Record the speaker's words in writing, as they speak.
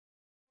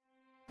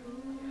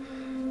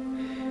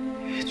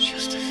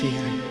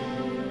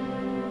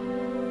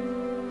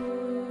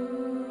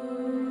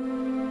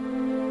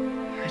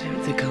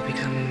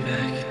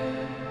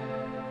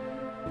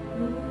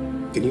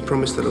Can you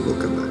promise that I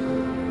will come back?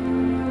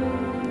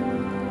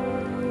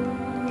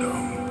 No.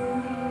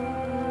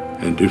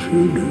 And if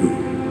you do,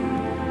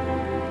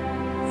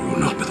 you will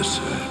not be the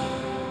same.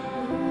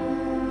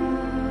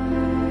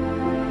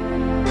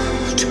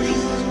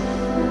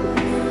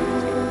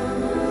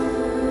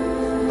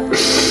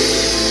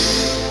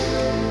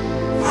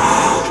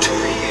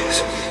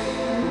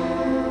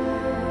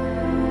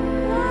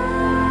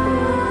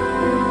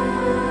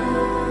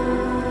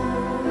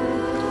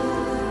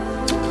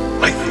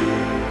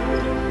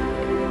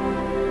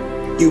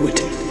 You were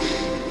dead.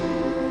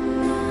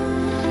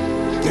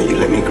 Now you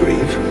let me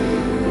grieve.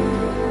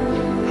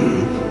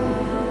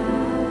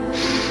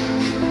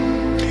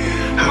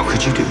 How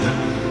could you do that?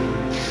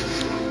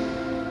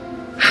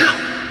 How?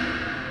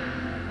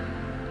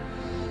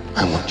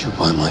 I want you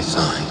by my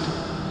side.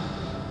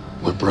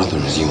 We're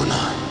brothers, you and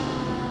I.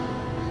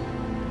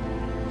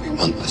 We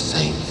want the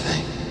same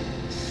thing.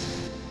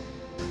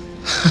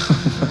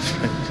 My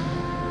friend.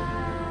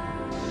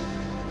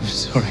 I'm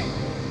sorry.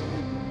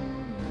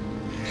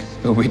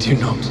 No, we do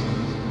not.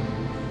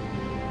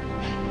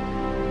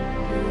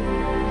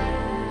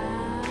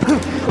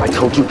 I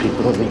told you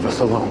people to leave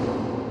us alone.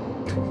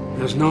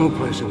 There's no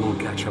place that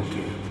won't catch up to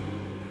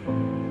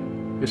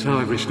you. It's how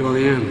every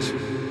story ends.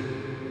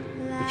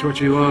 It's what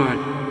you are.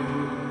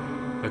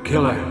 A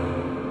killer.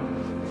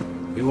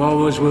 You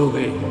always will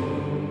be.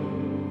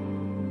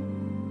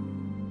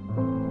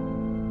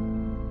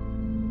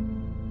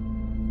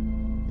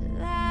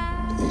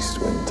 East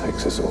wind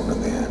takes us all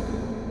in the end.